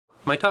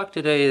My talk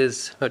today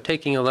is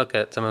taking a look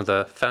at some of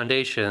the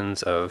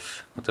foundations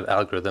of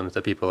algorithms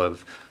that people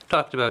have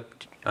talked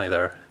about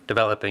either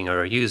developing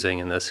or using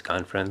in this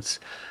conference,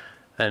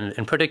 and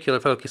in particular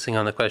focusing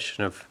on the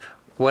question of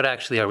what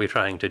actually are we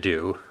trying to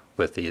do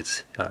with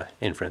these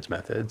inference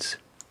methods.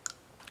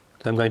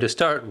 So I'm going to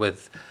start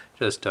with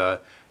just an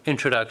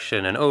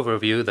introduction and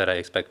overview that I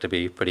expect to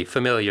be pretty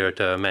familiar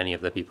to many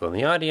of the people in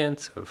the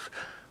audience of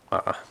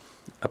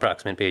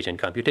approximate Bayesian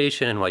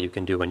computation and what you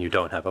can do when you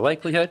don't have a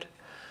likelihood.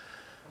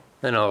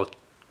 Then I'll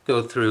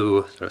go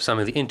through sort of some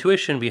of the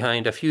intuition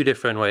behind a few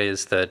different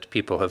ways that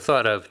people have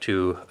thought of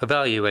to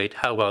evaluate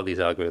how well these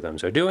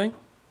algorithms are doing.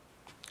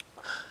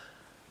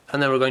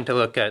 And then we're going to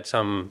look at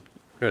some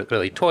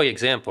really toy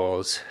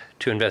examples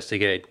to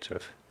investigate sort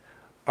of,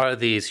 are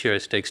these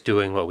heuristics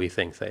doing what we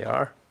think they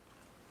are?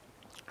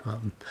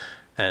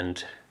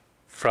 And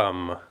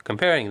from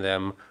comparing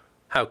them,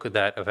 how could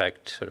that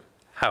affect sort of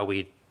how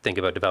we think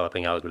about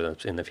developing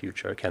algorithms in the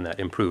future? Can that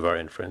improve our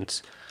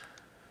inference?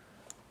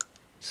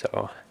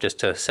 So just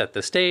to set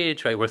the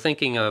stage, right, we're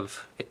thinking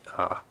of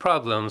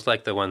problems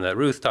like the one that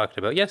Ruth talked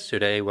about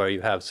yesterday, where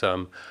you have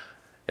some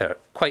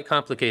quite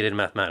complicated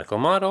mathematical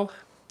model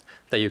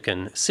that you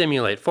can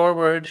simulate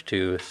forward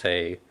to,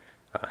 say,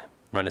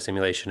 run a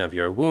simulation of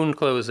your wound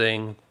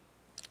closing.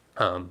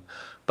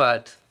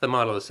 But the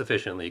model is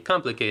sufficiently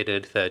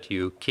complicated that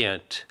you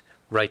can't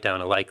write down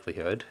a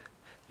likelihood.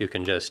 You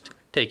can just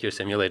take your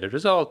simulated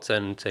results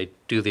and say,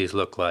 do these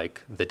look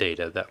like the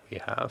data that we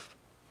have?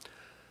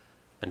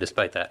 And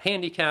despite that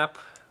handicap,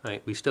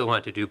 right, we still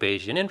want to do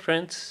Bayesian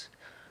inference,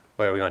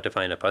 where we want to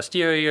find a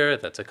posterior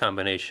that's a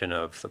combination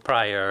of the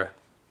prior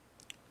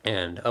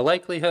and a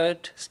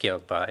likelihood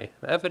scaled by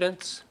the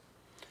evidence.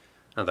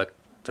 Now, the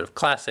sort of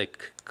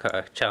classic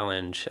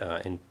challenge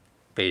in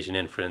Bayesian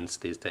inference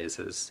these days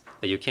is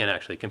that you can't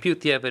actually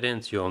compute the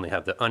evidence. You only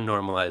have the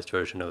unnormalized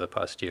version of the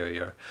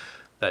posterior.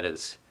 That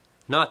is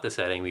not the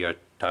setting we are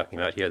talking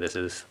about here. This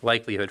is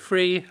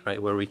likelihood-free,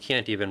 right, where we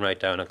can't even write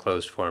down a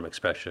closed-form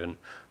expression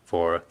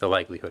for the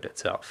likelihood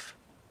itself.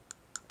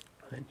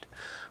 Right?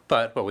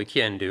 But what we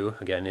can do,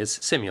 again, is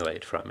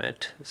simulate from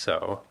it.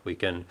 So we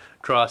can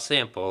draw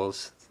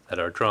samples that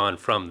are drawn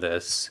from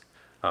this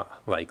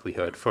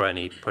likelihood for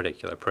any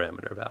particular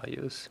parameter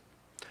values.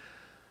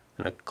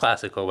 And a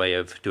classical way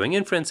of doing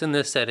inference in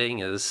this setting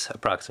is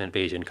approximate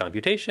Bayesian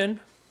computation,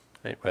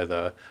 right, where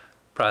the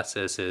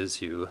process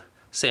is you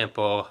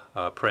sample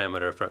a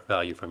parameter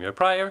value from your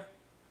prior,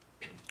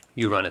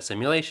 you run a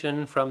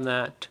simulation from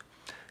that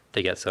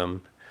to get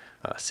some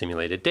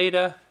simulated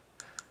data.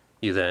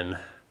 You then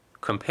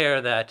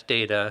compare that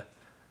data,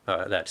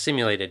 that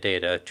simulated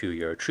data, to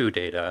your true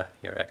data,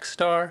 your x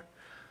star,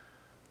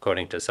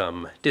 according to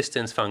some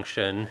distance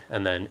function.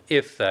 And then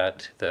if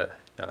the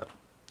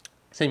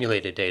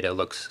simulated data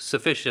looks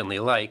sufficiently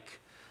like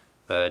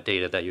the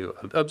data that you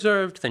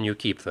observed, then you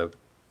keep the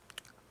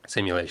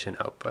simulation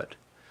output.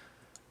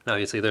 Now,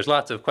 obviously, there's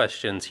lots of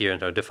questions here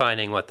in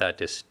defining what that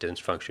distance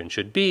function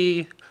should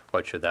be.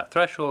 What should that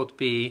threshold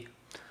be?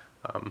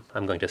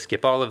 I'm going to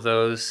skip all of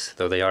those,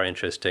 though they are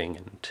interesting,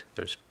 and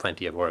there's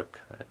plenty of work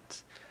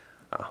that's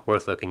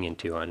worth looking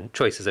into on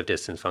choices of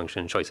distance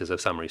function, choices of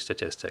summary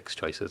statistics,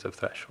 choices of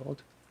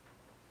threshold.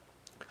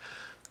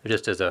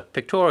 Just as a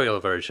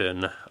pictorial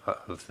version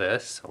of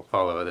this, I'll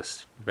follow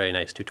this very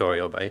nice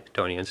tutorial by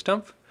Tony and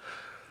Stumpf.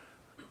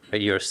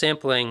 You're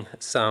sampling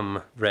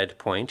some red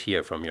point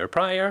here from your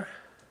prior.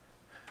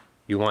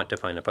 You want to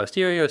find a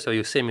posterior, so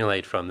you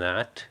simulate from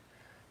that.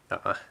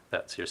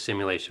 That's your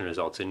simulation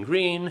results in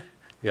green.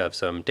 You have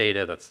some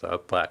data, that's the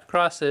black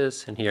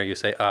crosses, and here you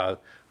say,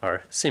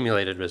 our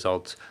simulated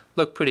results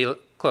look pretty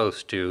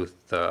close to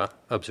the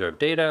observed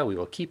data. We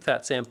will keep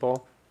that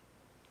sample,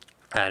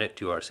 add it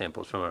to our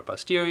samples from our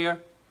posterior.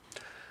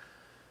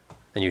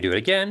 Then you do it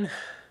again.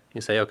 You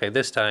say, okay,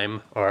 this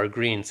time our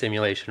green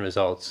simulation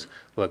results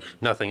look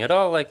nothing at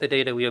all like the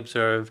data we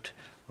observed.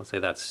 We'll say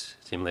that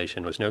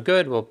simulation was no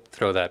good. We'll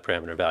throw that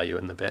parameter value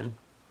in the bin.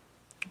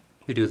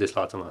 You do this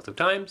lots and lots of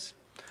times.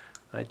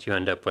 Right? You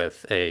end up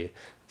with a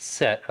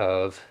set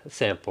of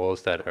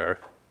samples that are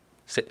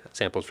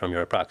samples from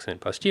your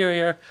approximate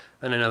posterior,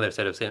 and another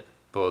set of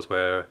samples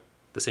where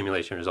the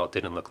simulation result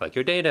didn't look like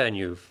your data and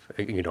you're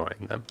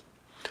ignoring them.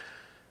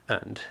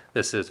 And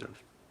this is,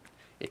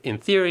 in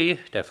theory,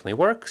 definitely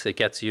works. It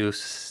gets you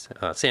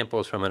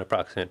samples from an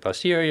approximate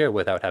posterior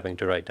without having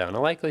to write down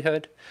a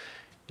likelihood.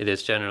 It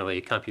is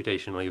generally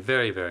computationally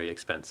very, very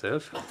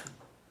expensive.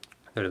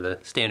 The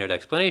standard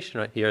explanation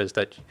right here is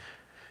that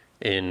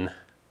in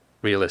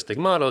realistic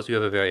models, you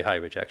have a very high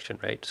rejection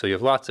rate. So you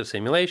have lots of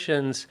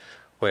simulations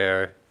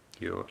where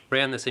you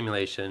ran the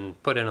simulation,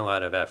 put in a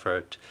lot of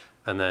effort,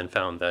 and then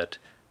found that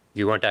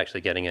you weren't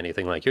actually getting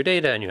anything like your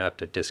data, and you have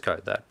to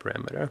discard that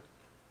parameter.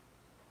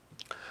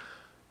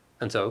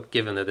 And so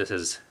given that this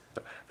is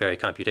very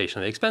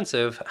computationally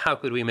expensive, how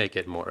could we make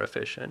it more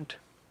efficient?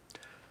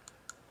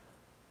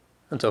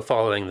 And so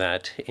following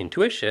that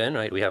intuition,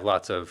 right, we have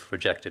lots of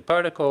rejected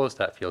particles.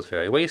 That feels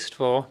very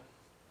wasteful.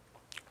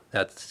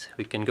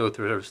 We can go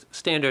through a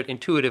standard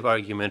intuitive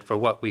argument for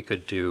what we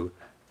could do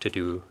to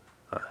do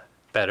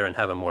better and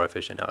have a more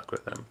efficient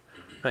algorithm,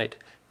 right?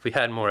 If we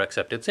had more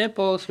accepted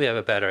samples, we have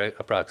a better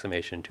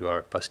approximation to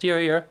our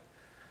posterior.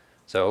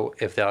 So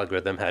if the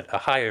algorithm had a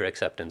higher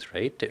acceptance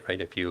rate, right,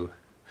 if you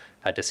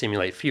had to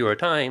simulate fewer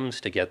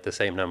times to get the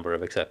same number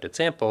of accepted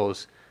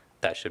samples,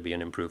 that should be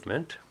an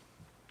improvement.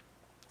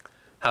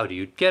 How do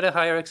you get a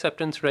higher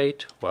acceptance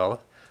rate?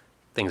 Well,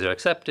 things are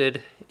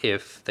accepted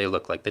if they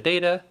look like the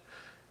data.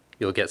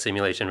 You'll get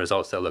simulation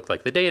results that look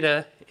like the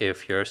data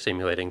if you're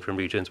simulating from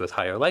regions with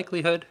higher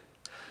likelihood.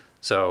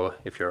 So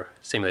if you're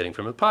simulating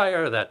from the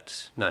prior,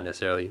 that's not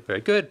necessarily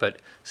very good, but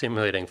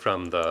simulating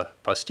from the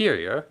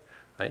posterior,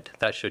 right,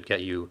 that should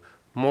get you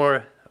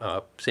more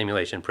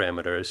simulation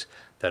parameters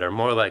that are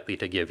more likely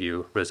to give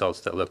you results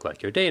that look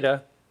like your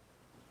data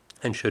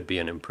and should be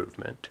an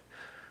improvement,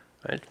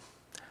 right?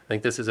 I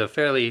think this is a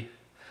fairly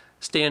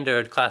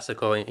standard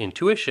classical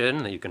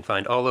intuition that you can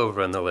find all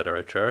over in the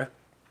literature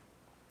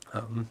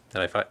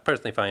that I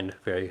personally find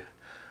very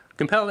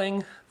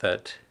compelling,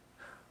 that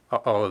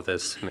all of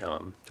this sort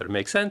of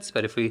makes sense.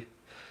 But if we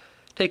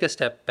take a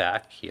step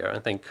back here, I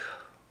think,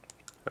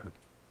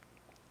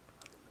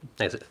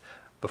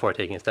 before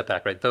taking a step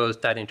back, right,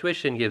 that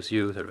intuition gives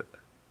you sort of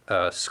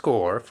a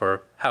score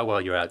for how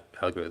well your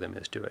algorithm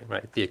is doing,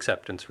 right? The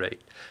acceptance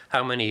rate.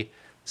 How many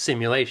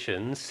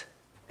simulations,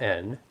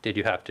 N, did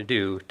you have to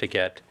do to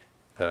get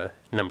the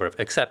number of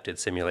accepted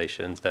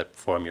simulations that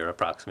form your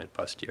approximate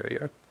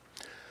posterior?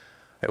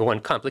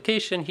 One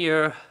complication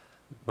here,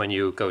 when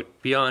you go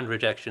beyond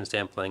rejection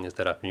sampling, is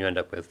that often you end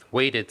up with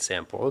weighted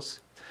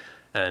samples.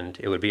 And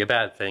it would be a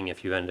bad thing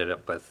if you ended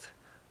up with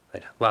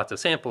lots of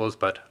samples,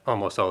 but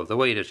almost all of the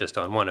weight is just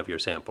on one of your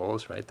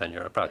samples, right? Then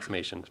your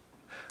approximation is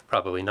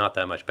probably not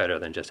that much better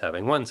than just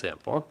having one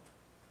sample.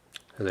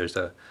 So there's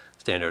a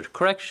standard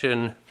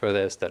correction for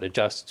this that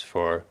adjusts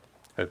for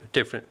a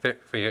different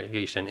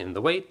variation in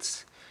the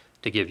weights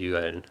to give you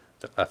an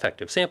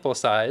effective sample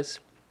size.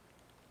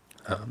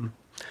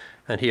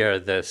 And here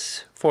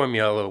this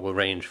formula will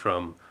range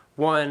from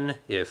 1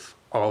 if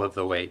all of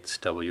the weights,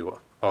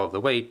 all of the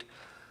weight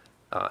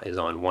is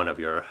on one of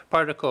your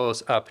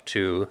particles, up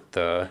to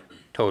the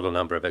total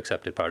number of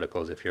accepted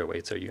particles if your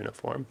weights are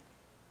uniform.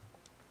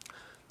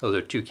 Those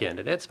are two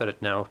candidates,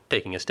 but now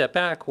taking a step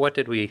back, what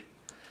did we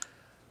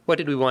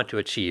want to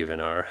achieve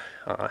in our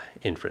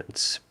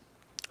inference?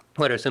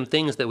 What are some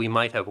things that we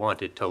might have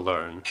wanted to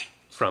learn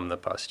from the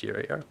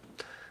posterior?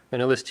 I'm going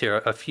to list here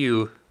a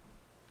few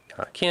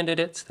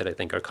candidates that I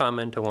think are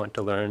common to want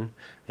to learn.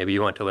 Maybe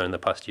you want to learn the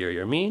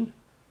posterior mean.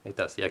 I think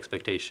that's the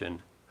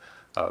expectation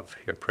of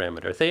your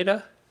parameter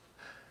theta,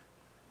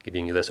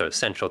 giving you the sort of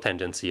central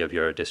tendency of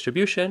your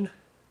distribution.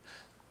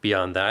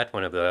 Beyond that,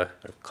 one of the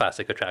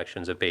classic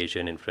attractions of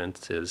Bayesian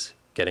inference is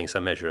getting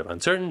some measure of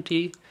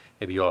uncertainty.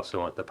 Maybe you also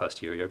want the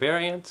posterior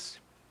variance.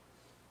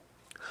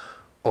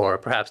 Or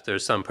perhaps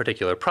there's some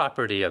particular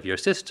property of your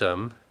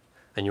system,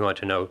 and you want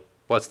to know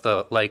what's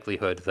the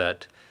likelihood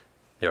that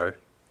the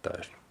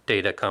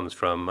data comes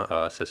from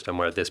a system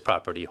where this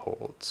property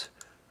holds.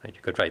 Right?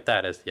 You could write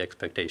that as the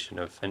expectation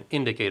of an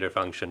indicator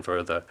function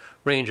for the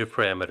range of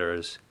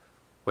parameters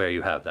where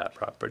you have that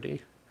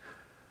property.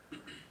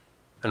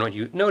 And what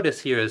you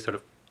notice here is sort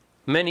of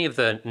many of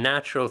the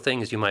natural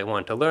things you might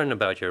want to learn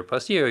about your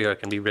posterior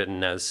can be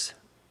written as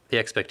the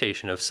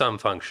expectation of some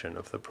function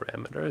of the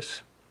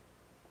parameters.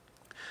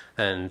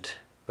 And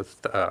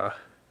with a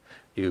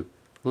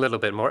little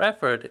bit more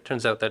effort, it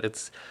turns out that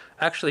it's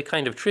actually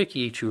kind of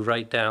tricky to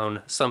write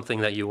down something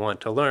that you want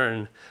to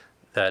learn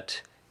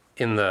that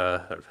in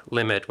the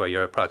limit where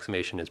your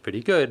approximation is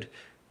pretty good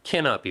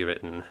cannot be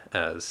written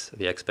as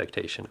the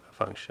expectation of a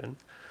function.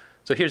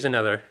 So here's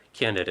another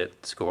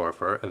candidate score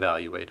for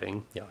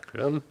evaluating the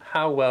algorithm.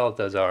 How well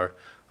does our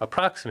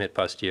approximate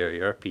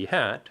posterior, p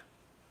hat,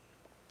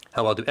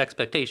 how well do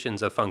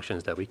expectations of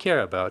functions that we care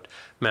about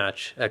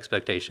match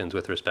expectations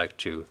with respect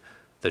to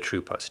the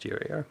true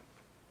posterior?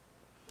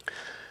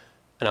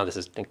 And now this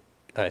is,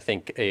 I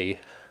think, a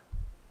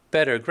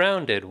better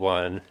grounded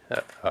one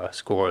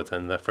score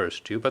than the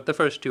first two, but the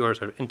first two are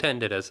sort of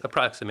intended as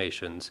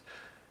approximations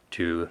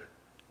to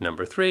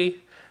number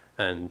 3,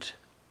 and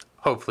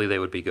hopefully they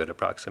would be good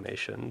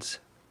approximations.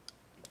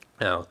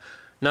 Now,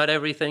 not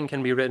everything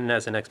can be written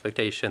as an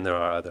expectation. There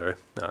are other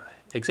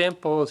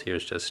examples.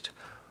 Here's just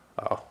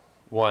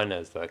one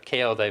as the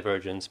KL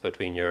divergence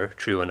between your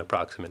true and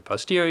approximate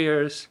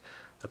posteriors.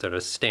 That's sort of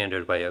a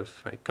standard way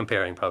of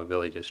comparing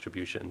probability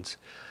distributions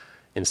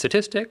in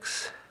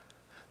statistics.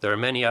 There are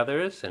many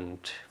others, and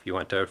if you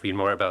want to read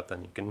more about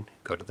them, you can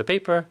go to the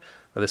paper,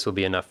 or this will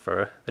be enough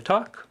for the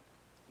talk.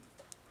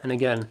 And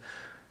again,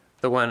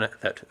 the one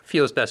that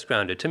feels best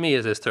grounded to me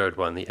is this third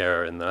one, the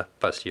error in the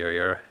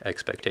posterior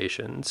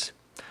expectations.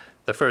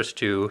 The first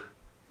two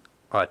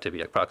ought to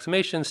be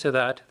approximations to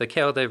that. The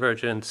KL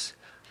divergence,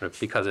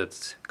 because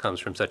it comes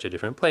from such a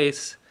different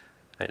place,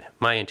 and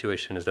my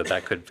intuition is that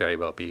that could very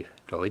well be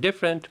totally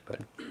different,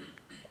 but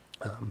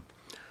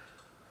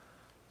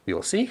we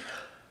will see.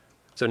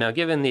 So now,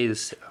 given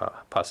these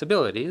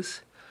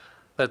possibilities,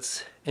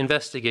 let's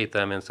investigate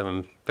them in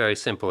some very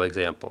simple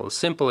examples,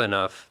 simple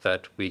enough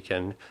that we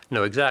can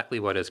know exactly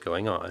what is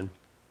going on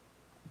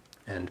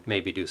and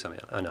maybe do some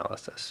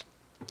analysis.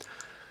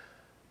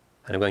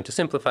 And I'm going to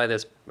simplify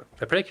this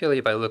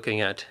particularly by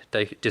looking at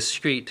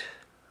discrete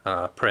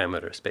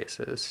parameter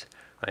spaces.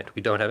 Right?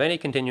 We don't have any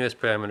continuous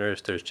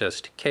parameters. There's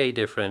just k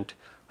different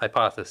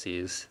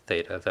hypotheses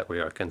theta that we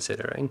are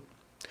considering.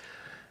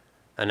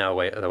 And now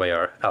the way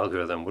our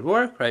algorithm would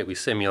work, right? We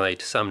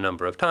simulate some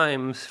number of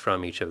times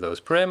from each of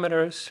those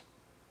parameters.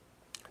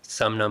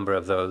 Some number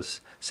of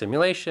those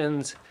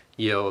simulations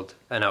yield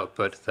an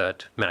output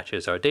that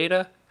matches our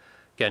data.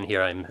 Again,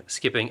 here I'm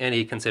skipping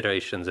any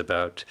considerations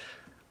about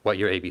what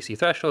your ABC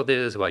threshold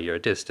is, what your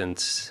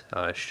distance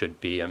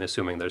should be. I'm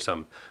assuming there's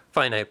some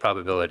finite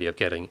probability of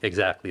getting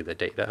exactly the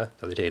data,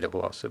 so the data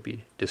will also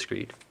be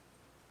discrete.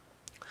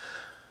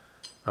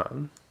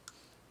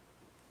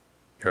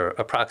 Your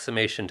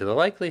approximation to the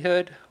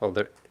likelihood, well,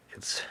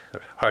 it's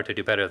hard to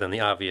do better than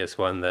the obvious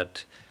one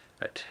that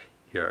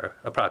your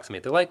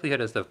approximate the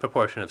likelihood is the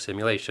proportion of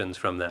simulations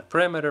from that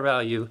parameter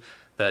value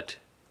that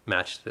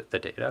match the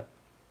data.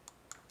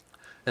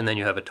 And then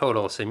you have a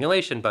total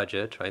simulation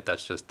budget, right?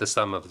 That's just the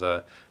sum of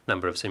the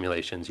number of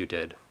simulations you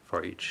did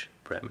for each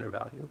parameter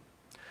value.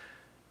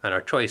 And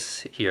our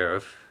choice here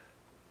of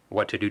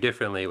what to do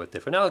differently with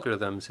different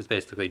algorithms is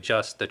basically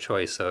just the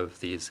choice of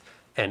these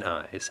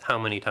ni's. How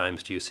many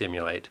times do you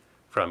simulate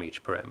from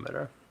each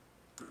parameter?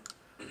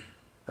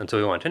 And so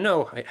we want to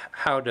know,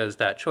 how does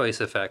that choice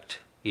affect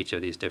each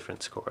of these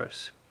different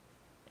scores?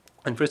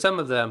 And for some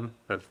of them,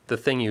 the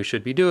thing you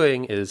should be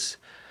doing is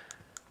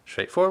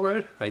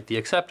straightforward, right? The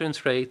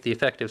acceptance rate, the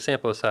effective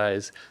sample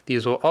size,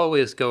 these will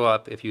always go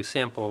up if you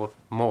sample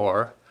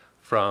more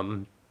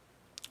from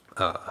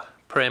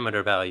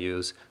parameter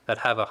values that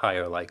have a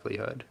higher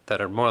likelihood,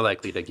 that are more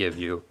likely to give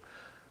you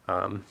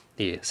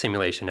the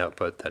simulation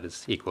output that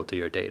is equal to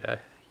your data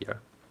here.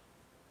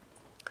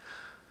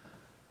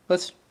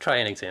 Let's try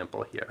an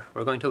example here.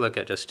 We're going to look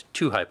at just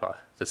two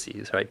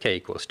hypotheses, right? K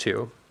equals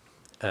 2.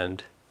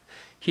 And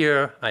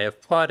here I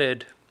have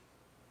plotted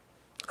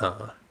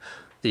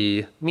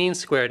the mean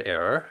squared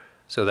error,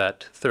 so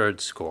that third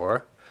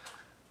score,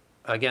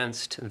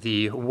 against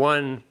the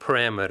one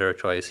parameter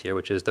choice here,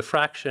 which is the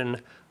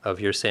fraction of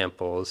your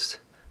samples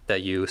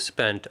that you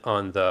spent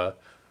on the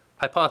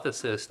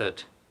hypothesis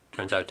that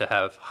turns out to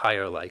have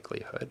higher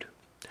likelihood.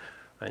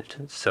 Right?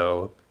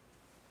 So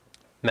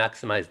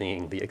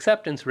maximizing the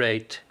acceptance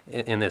rate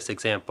in this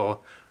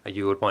example,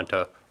 you would want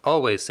to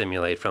always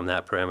simulate from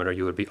that parameter.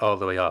 You would be all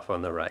the way off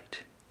on the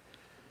right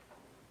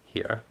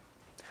here.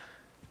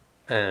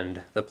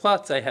 And the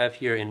plots I have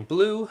here in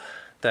blue,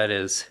 that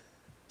is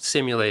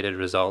simulated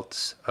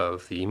results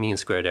of the mean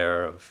squared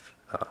error of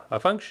a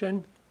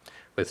function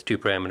with two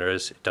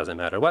parameters. It doesn't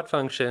matter what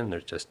function, they're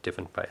just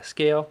different by a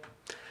scale.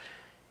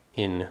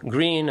 In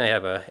green, I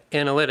have an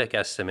analytic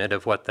estimate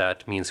of what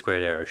that mean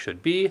squared error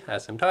should be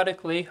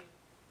asymptotically.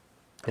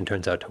 It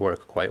turns out to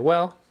work quite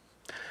well.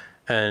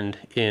 And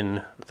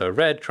in the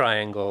red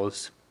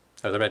triangles,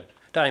 or the red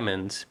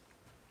diamonds,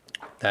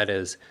 that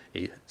is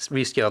a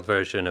rescaled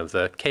version of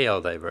the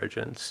KL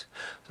divergence.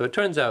 So it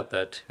turns out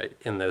that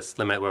in this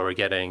limit where we're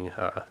getting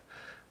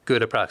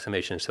good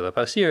approximations to the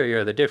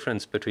posterior, the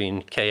difference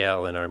between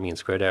KL and our mean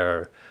squared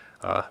error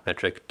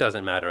metric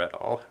doesn't matter at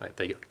all. Right?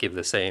 They give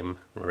the same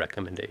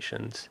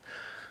recommendations.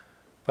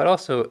 But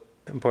also,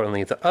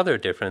 importantly, the other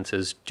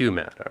differences do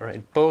matter.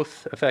 Right?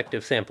 Both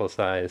effective sample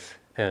size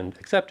and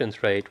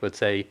acceptance rate would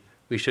say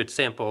we should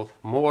sample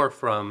more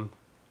from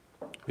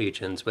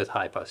regions with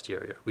high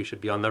posterior. We should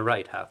be on the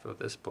right half of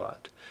this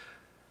plot.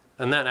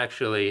 And that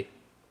actually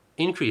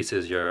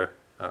increases your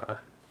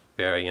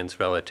variance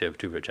relative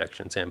to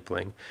rejection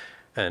sampling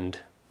and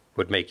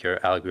would make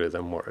your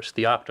algorithm worse.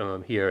 The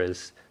optimum here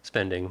is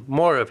spending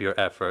more of your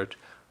effort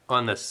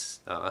on this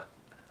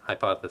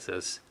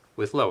hypothesis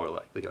with lower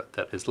likelihood,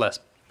 that is less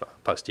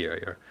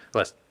posterior,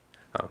 less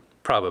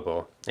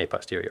probable a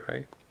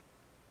posteriori.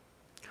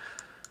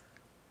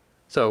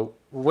 So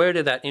where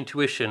did that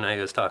intuition I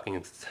was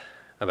talking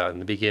about in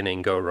the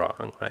beginning go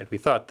wrong? Right? We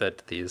thought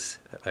that these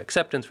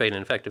acceptance rate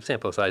and effective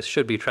sample size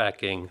should be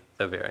tracking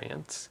the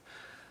variance.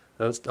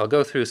 I'll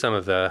go through some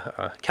of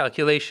the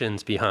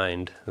calculations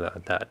behind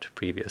that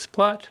previous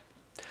plot.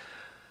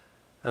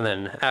 And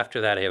then after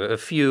that, I have a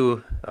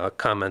few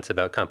comments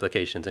about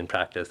complications in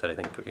practice that I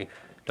think we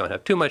don't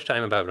have too much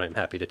time about, but I'm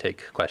happy to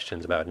take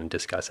questions about and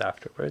discuss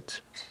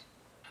afterwards.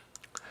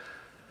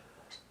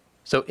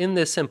 So in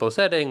this simple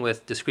setting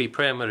with discrete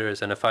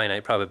parameters and a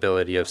finite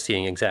probability of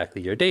seeing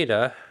exactly your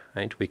data,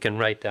 right, we can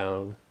write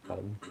down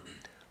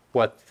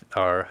what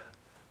our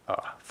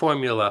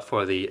formula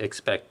for the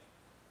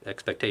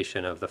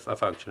expectation of a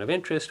function of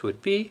interest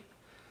would be.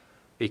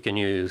 We can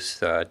use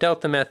the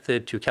delta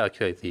method to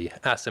calculate the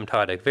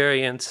asymptotic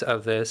variance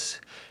of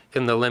this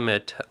in the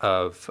limit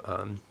of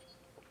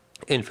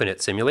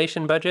infinite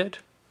simulation budget.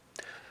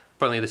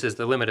 Importantly, this is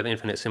the limit of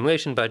infinite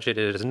simulation budget.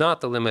 It is not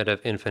the limit of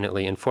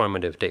infinitely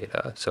informative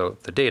data. So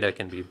the data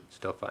can be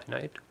still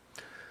finite.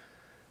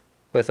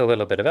 with a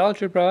little bit of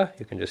algebra,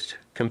 you can just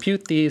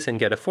compute these and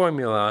get a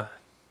formula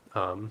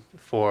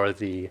for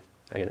the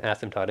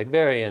asymptotic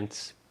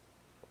variance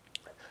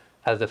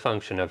as a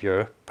function of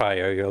your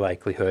prior, your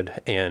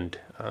likelihood, and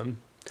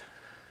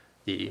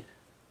the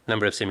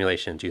number of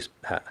simulations you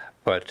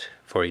put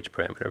for each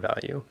parameter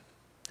value.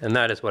 And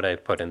that is what I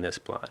put in this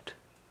plot.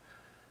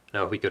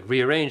 Now we could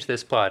rearrange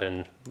this plot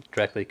and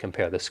directly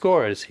compare the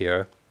scores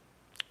here.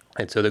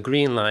 And so the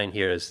green line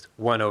here is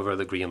 1 over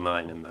the green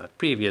line in the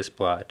previous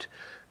plot.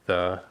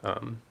 The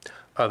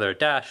other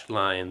dashed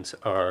lines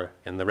are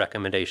in the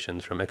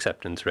recommendations from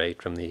acceptance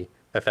rate from the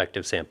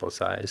effective sample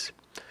size.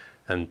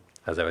 And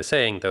as I was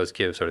saying, those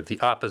give sort of the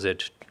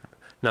opposite,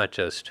 not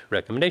just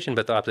recommendation,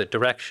 but the opposite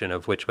direction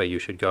of which way you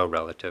should go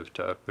relative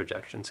to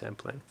rejection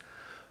sampling.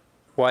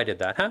 Why did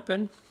that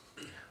happen?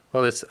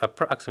 Well, this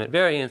approximate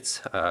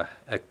variance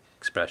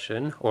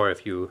expression, or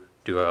if you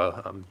do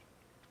a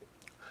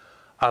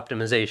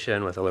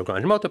optimization with a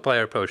Lagrange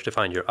multiplier approach to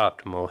find your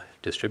optimal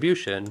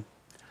distribution,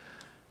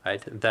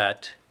 right,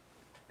 that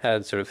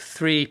had sort of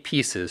 3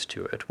 pieces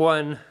to it.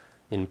 One,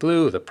 in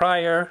blue, the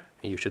prior.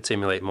 You should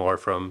simulate more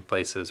from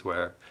places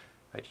where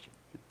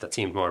that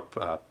seemed more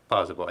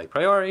plausible a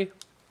priori.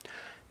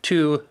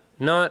 2,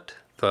 not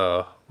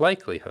the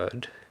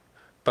likelihood,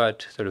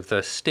 but sort of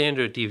the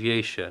standard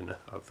deviation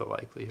of the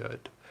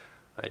likelihood.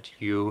 Right?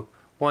 You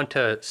want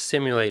to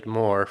simulate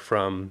more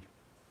from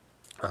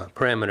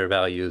parameter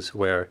values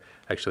where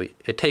actually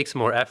it takes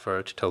more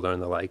effort to learn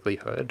the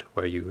likelihood,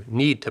 where you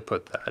need to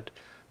put that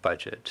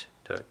budget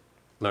to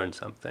learn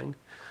something.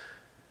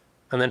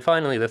 And then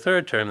finally, the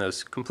third term that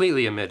was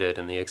completely omitted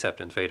in the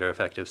acceptance rate or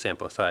effective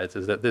sample size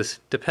is that this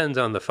depends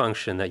on the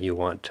function that you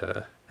want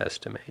to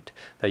estimate.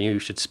 That you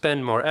should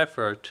spend more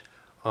effort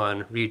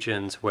on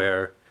regions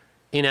where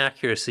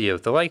inaccuracy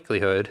of the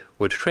likelihood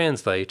would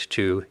translate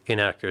to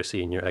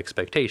inaccuracy in your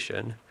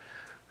expectation.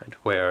 And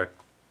where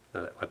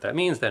what that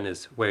means then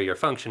is where your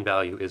function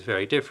value is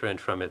very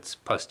different from its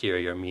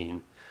posterior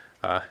mean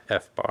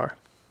f bar.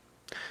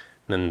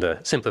 And in the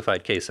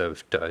simplified case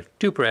of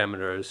 2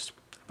 parameters,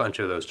 a bunch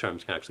of those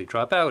terms can actually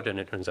drop out, and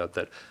it turns out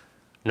that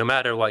no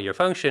matter what your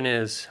function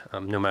is,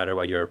 no matter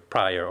what your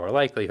prior or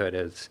likelihood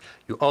is,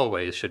 you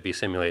always should be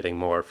simulating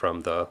more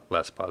from the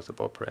less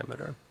plausible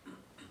parameter.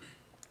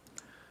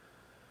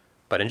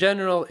 But in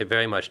general, it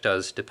very much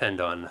does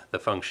depend on the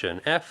function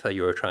f that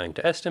you are trying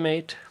to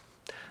estimate.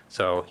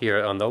 So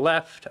here on the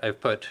left,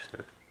 I've put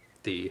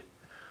the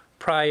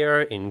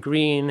prior in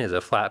green is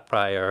a flat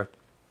prior.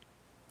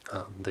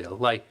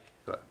 The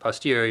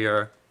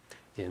posterior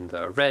in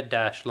the red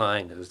dashed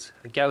line is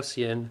a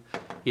Gaussian.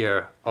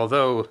 Here,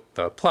 although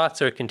the plots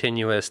are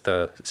continuous,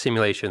 the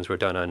simulations were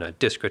done on a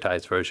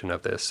discretized version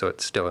of this, so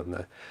it's still in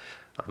the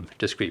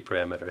discrete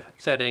parameter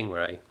setting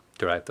where I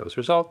derive those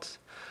results.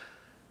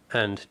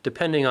 And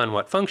depending on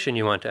what function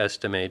you want to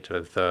estimate,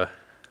 of the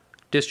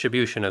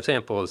distribution of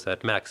samples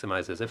that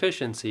maximizes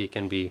efficiency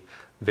can be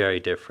very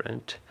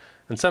different.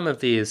 And some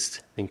of these,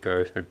 I think,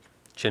 are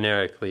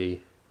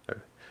generically,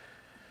 or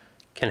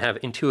can have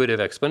intuitive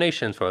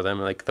explanations for them,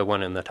 like the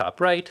one in the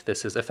top right.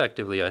 This is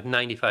effectively a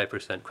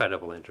 95%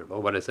 credible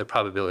interval. What is the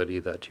probability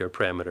that your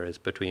parameter is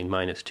between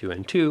 -2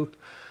 and 2?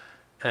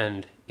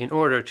 And in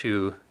order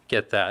to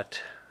get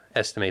that,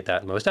 estimate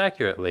that most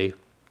accurately,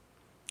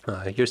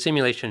 your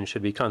simulation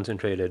should be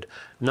concentrated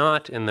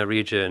not in the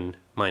region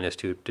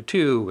 -2 to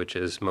 2, which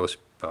is most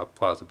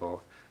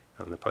plausible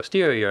on the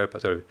posterior,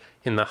 but sort of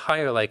in the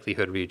higher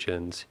likelihood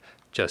regions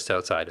just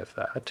outside of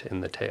that,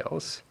 in the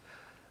tails.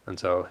 And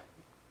so,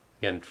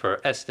 again,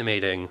 for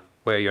estimating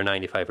where your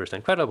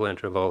 95% credible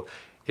interval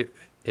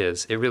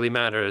is, it really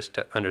matters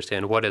to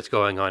understand what is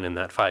going on in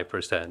that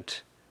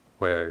 5%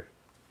 where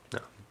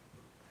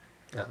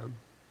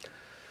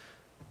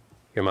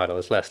your model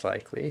is less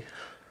likely.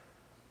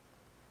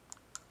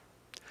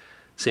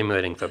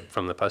 Simulating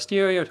from the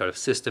posterior sort of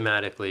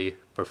systematically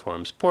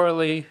performs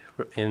poorly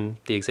in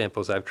the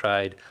examples I've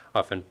tried,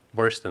 often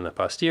worse than the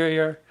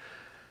posterior.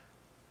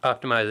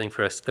 Optimizing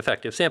for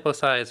effective sample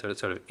size, so it's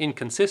sort of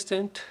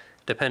inconsistent.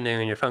 Depending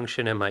on your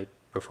function, it might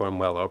perform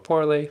well or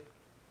poorly.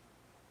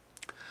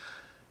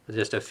 There's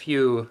just a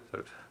few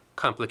sort of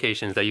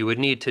complications that you would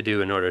need to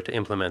do in order to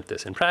implement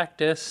this in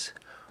practice.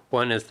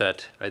 One is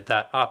that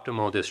that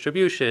optimal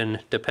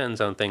distribution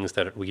depends on things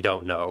that we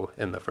don't know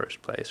in the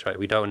first place, right?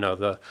 We don't know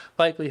the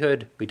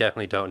likelihood. We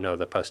definitely don't know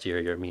the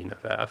posterior mean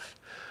of f.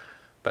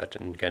 But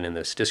again, in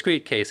this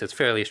discrete case, it's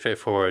fairly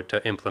straightforward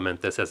to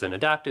implement this as an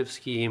adaptive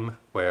scheme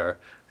where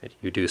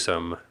you do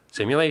some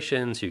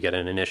simulations, you get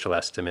an initial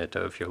estimate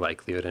of your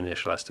likelihood,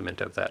 initial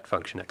estimate of that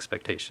function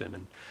expectation,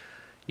 and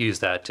use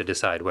that to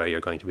decide where you're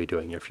going to be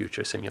doing your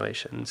future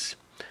simulations.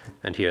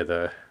 And here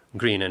the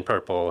green and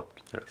purple,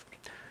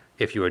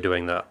 if you were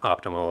doing the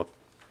optimal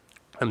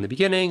from the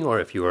beginning, or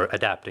if you were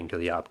adapting to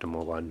the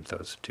optimal one,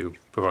 those two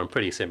perform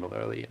pretty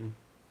similarly in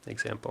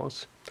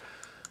examples.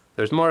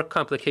 There's more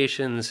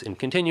complications in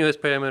continuous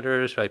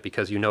parameters, right,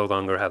 because you no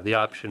longer have the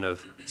option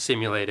of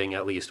simulating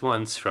at least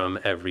once from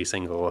every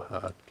single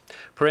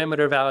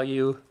parameter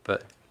value,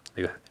 but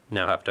you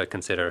now have to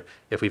consider,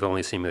 if we've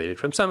only simulated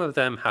from some of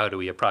them, how do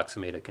we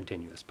approximate a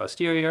continuous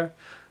posterior?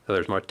 So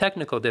there's more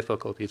technical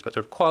difficulties, but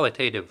sort of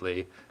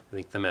qualitatively, I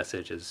think the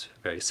message is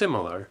very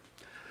similar,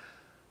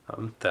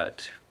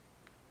 that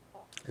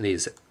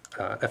these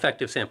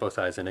effective sample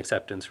size and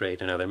acceptance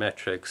rate and other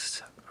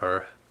metrics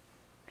are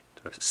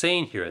sort of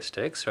sane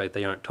heuristics, right?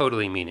 They aren't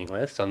totally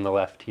meaningless. On the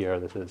left here,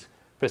 this is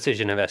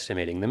precision of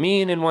estimating the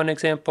mean in one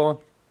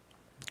example,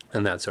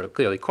 and that's sort of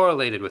clearly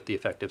correlated with the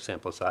effective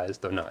sample size,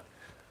 though not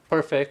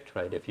perfect,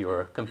 right? If you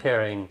were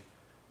comparing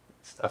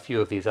a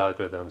few of these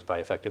algorithms by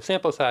effective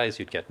sample size,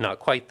 you'd get not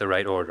quite the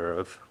right order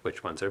of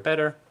which ones are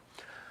better.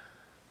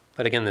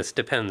 But again, this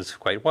depends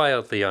quite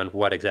wildly on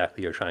what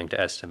exactly you're trying to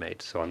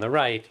estimate. So on the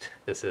right,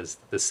 this is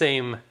the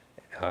same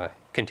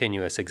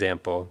continuous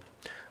example,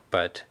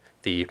 but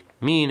the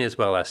mean is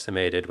well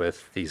estimated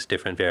with these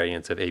different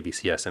variants of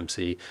ABC,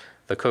 SMC.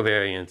 The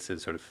covariance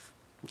is sort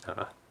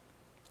of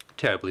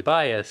terribly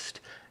biased,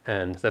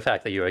 and the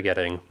fact that you are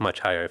getting much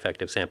higher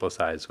effective sample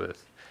size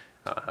with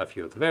a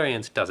few of the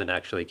variants doesn't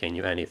actually gain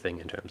you anything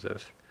in terms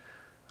of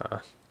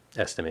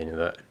estimating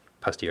the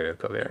posterior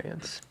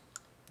covariance.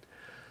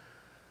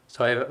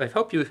 So I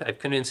hope I've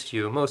convinced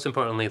you, most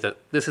importantly, that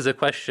this is a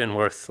question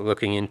worth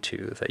looking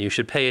into, that you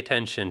should pay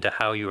attention to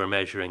how you are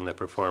measuring the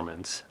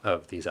performance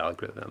of these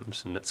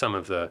algorithms, and that some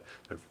of the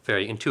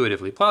very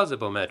intuitively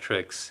plausible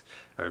metrics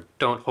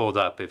don't hold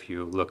up if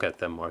you look at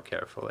them more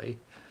carefully.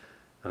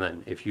 And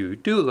then if you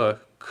do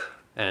look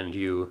and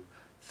you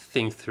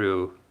think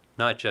through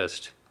not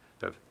just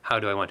sort of how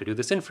do I want to do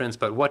this inference,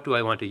 but what do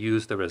I want to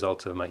use the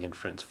results of my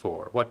inference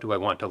for? What do I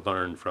want to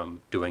learn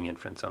from doing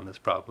inference on this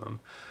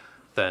problem?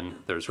 Then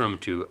there's room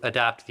to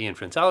adapt the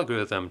inference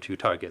algorithm to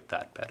target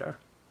that better.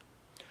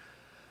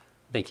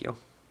 Thank you.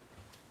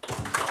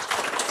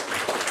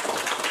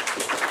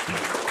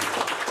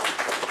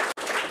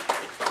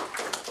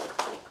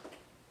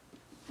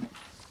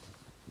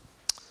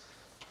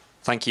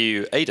 Thank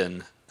you,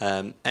 Aden.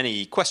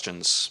 Any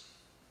questions?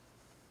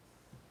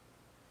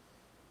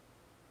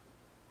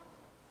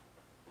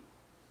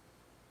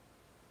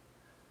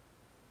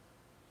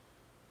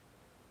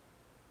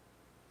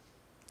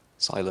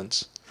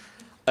 Silence.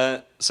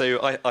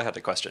 So I had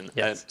a question.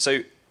 Yes. So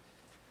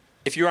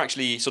if you're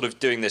actually sort of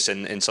doing this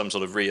in some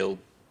sort of real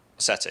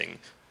setting,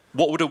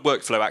 what would a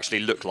workflow actually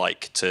look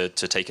like to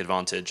take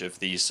advantage of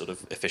these sort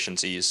of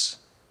efficiencies?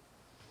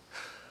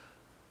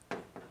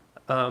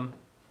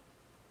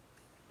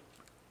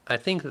 I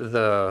think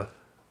the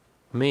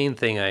main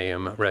thing I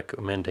am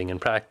recommending in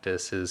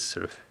practice is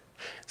sort of,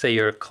 say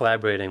you're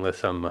collaborating with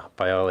some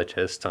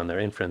biologist on their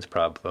inference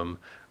problem,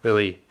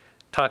 really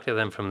talk to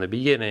them from the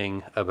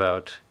beginning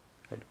about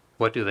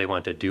what do they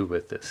want to do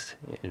with this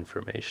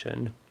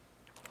information.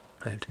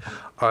 Right?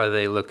 Are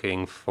they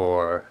looking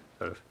for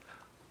sort of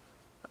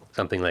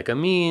something like a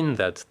mean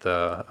that's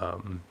the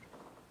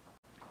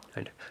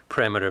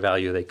parameter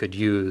value they could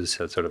use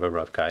as sort of a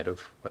rough guide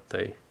of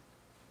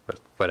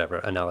whatever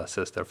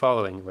analysis they're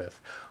following with?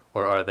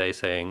 Or are they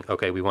saying,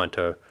 okay, we want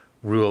to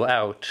rule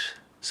out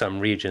some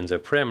regions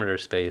of parameter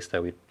space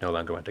that we no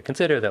longer want to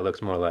consider that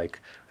looks more like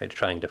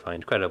trying to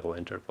find credible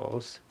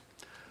intervals?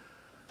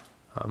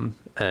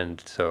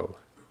 And so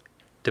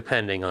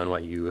depending on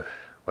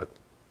what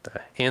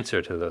the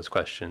answer to those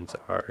questions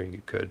are,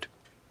 you could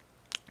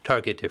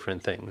target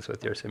different things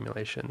with your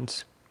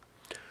simulations.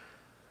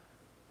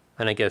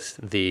 And I guess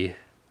the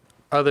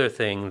other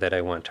thing that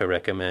I want to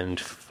recommend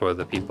for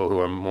the people who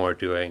are more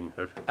doing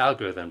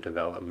algorithm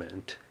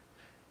development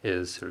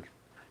is sort of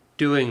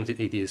doing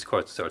these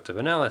sorts of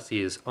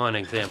analyses on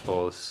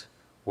examples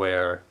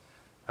where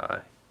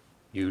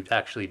you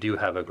actually do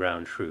have a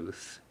ground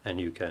truth, and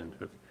you can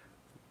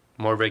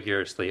more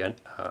rigorously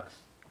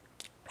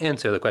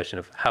answer the question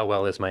of how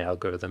well is my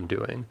algorithm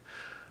doing,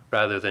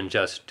 rather than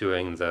just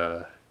doing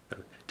the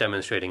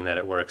demonstrating that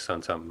it works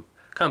on some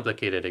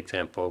complicated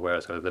example where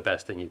sort of the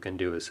best thing you can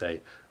do is say,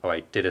 oh,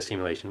 I did a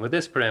simulation with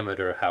this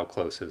parameter, how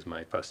close is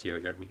my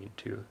posterior mean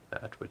to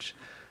that, which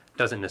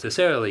doesn't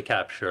necessarily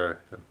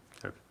capture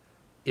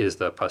is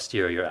the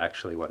posterior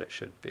actually what it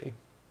should be.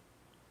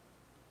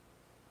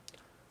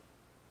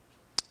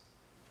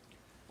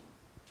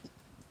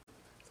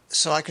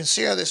 So I can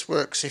see how this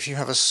works if you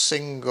have a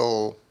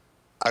single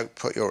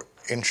output you're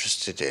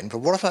interested in, but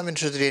what if I'm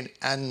interested in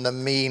and the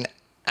mean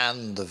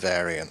and the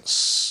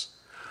variance?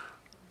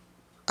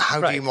 How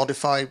do you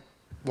modify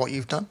what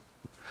you've done?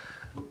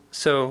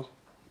 So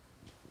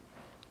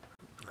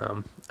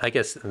I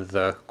guess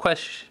the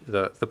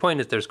point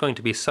is there's going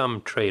to be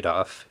some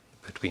trade-off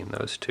between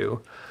those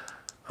two.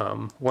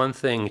 One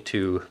thing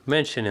to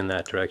mention in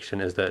that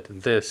direction is that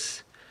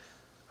this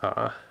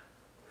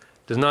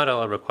does not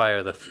all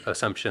require the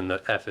assumption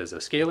that f is a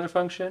scalar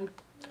function.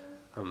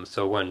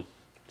 So one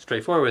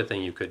straightforward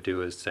thing you could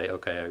do is say,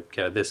 okay, I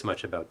care this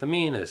much about the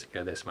mean, I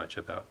care this much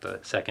about the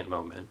second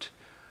moment,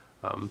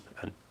 and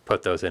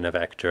put those in a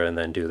vector and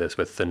then do this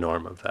with the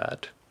norm of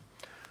that.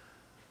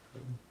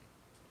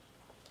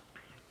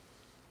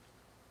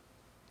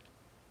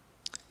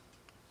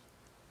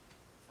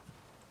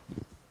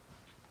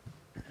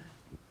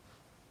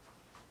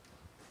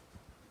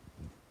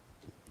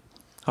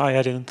 Hi,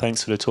 Aden.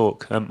 Thanks for the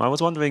talk. I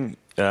was wondering,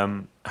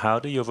 how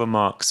do your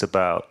remarks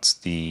about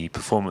the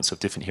performance of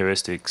different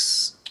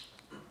heuristics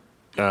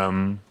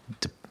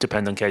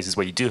depend on cases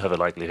where you do have a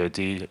likelihood?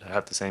 Do you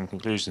have the same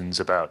conclusions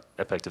about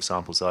effective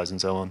sample size and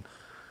so on?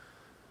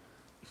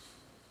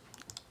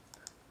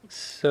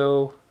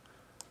 So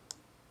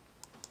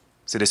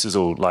this is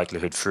all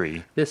likelihood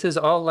free. this is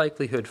all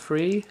likelihood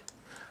free.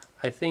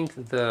 I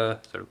think the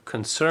sort of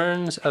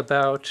concerns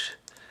about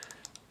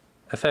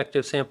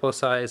effective sample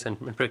size, and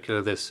in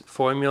particular this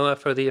formula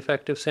for the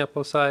effective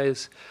sample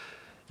size,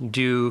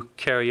 do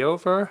carry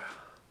over.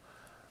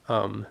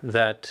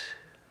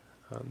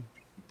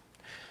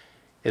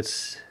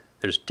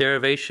 There's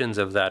derivations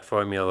of that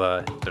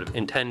formula sort of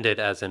intended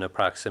as an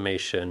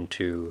approximation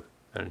to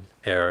an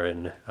error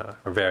in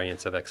or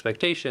variance of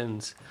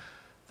expectations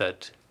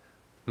that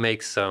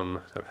makes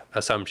some sort of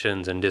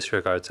assumptions and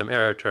disregard some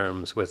error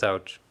terms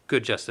without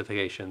good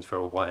justifications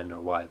for when or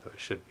why those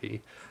should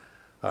be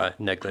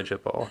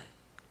negligible.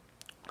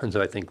 And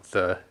so I think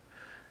the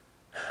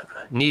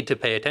need to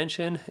pay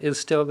attention is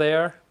still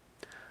there.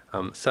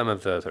 Some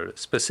of the sort of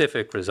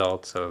specific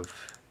results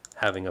of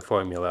having a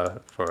formula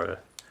for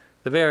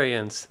the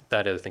variance,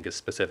 that I think is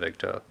specific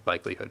to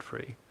likelihood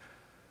free.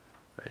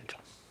 Right.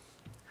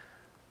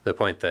 The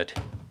point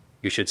that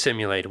you should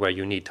simulate where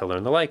you need to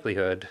learn the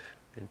likelihood,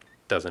 it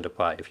doesn't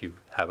apply if you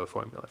have a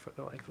formula for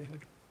the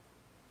likelihood.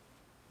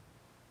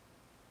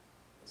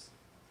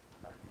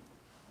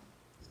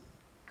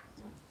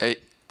 Hey,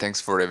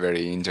 thanks for a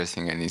very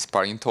interesting and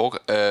inspiring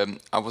talk.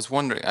 I was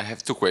wondering, I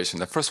have two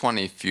questions. The first one,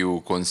 if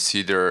you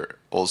consider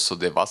also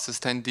the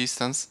Wasserstein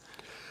distance,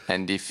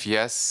 and if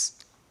yes,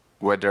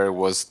 whether it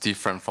was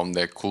different from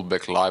the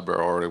Kullback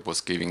library or it was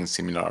giving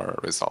similar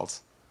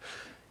results.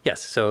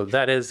 Yes, so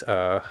that is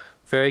a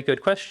very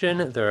good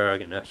question. There are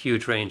again, a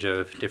huge range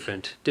of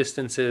different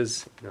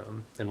distances,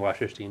 and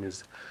Wasserstein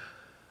is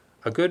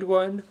a good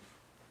one.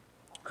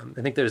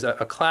 I think there's a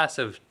class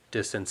of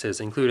distances,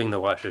 including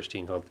the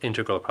Wasserstein called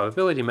integral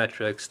probability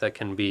metrics, that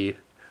can be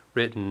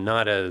written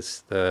not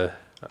as the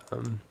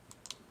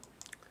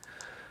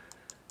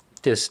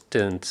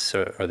distance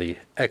or the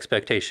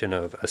expectation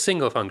of a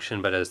single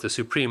function, but as the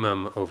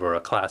supremum over a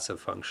class of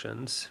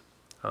functions.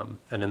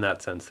 And in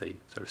that sense, they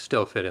sort of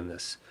still fit in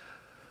this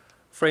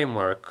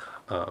framework.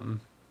 So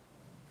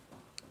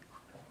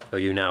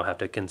you now have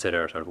to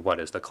consider sort of what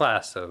is the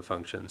class of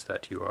functions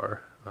that you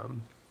are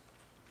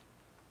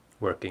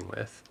working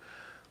with.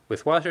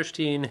 With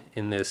Wasserstein,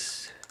 in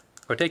this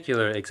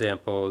particular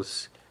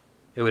examples,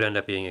 it would end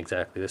up being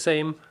exactly the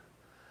same.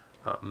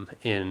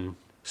 In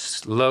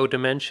low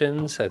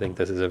dimensions, I think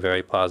this is a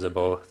very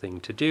plausible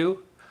thing to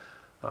do.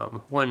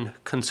 One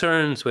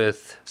concerns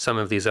with some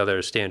of these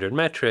other standard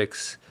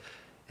metrics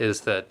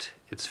is that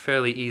it's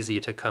fairly easy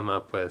to come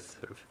up with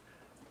sort of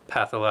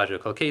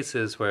pathological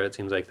cases where it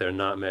seems like they're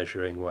not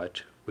measuring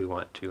what we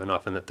want to, and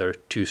often that they're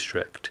too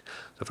strict.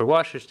 So for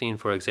Wasserstein,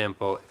 for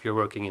example, if you're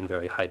working in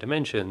very high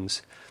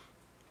dimensions,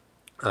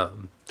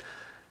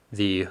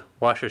 the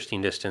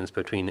Wasserstein distance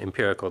between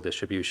empirical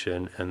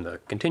distribution and the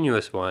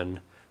continuous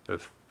one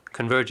sort of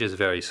converges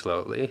very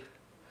slowly.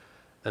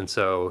 And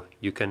so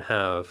you can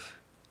have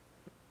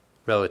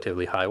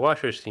relatively high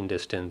Wasserstein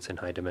distance in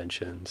high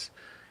dimensions,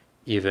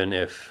 even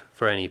if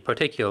for any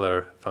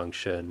particular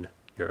function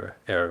your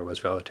error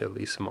was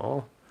relatively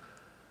small.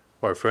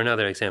 Or for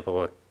another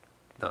example,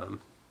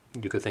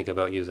 you could think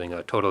about using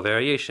a total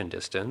variation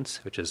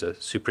distance, which is a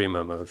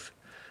supremum of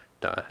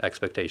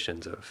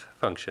expectations of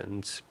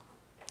functions.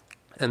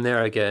 And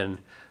there again,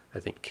 I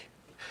think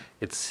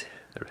it's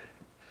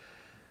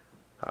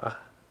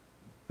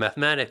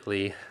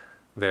mathematically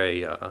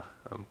very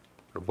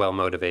well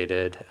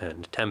motivated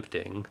and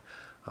tempting,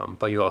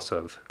 but you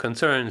also have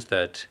concerns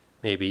that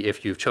maybe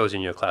if you've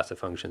chosen your class of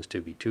functions to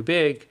be too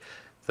big,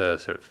 the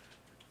sort of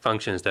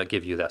functions that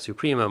give you that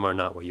supremum are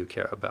not what you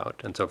care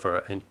about. And so for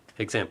an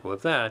example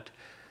of that,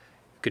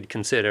 you could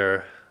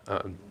consider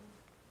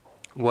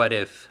what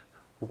if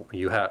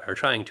you are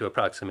trying to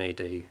approximate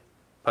a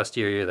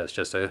posterior that's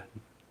just a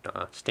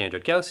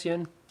standard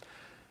Gaussian,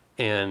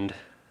 and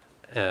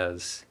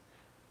as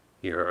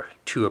your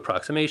two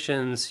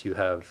approximations, you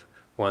have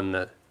one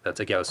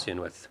that's a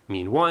Gaussian with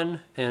mean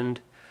 1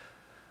 and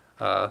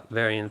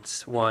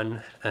variance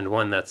 1, and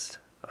one that's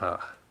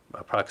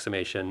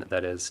approximation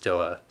that is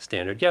still a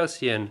standard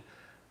Gaussian,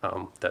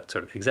 that's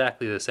sort of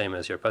exactly the same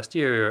as your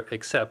posterior,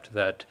 except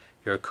that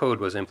your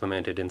code was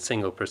implemented in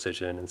single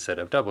precision instead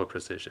of double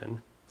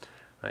precision,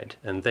 right?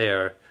 And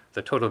there,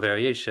 the total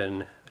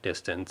variation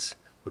distance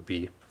would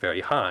be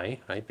very high,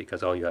 right?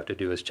 Because all you have to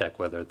do is check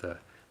whether the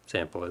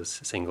sample is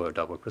single or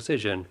double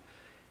precision,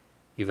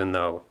 even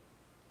though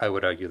I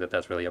would argue that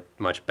that's really a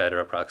much better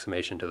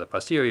approximation to the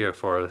posterior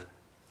for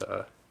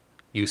the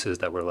uses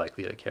that we're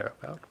likely to care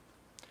about.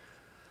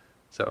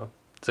 So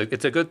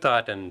it's a good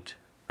thought, and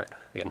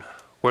again,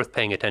 worth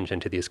paying attention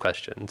to these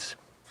questions.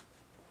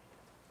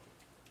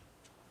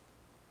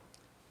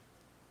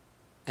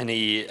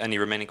 Any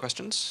remaining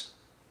questions?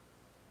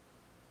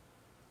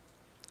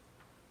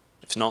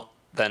 If not,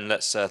 then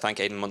let's thank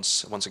Aden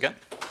once again.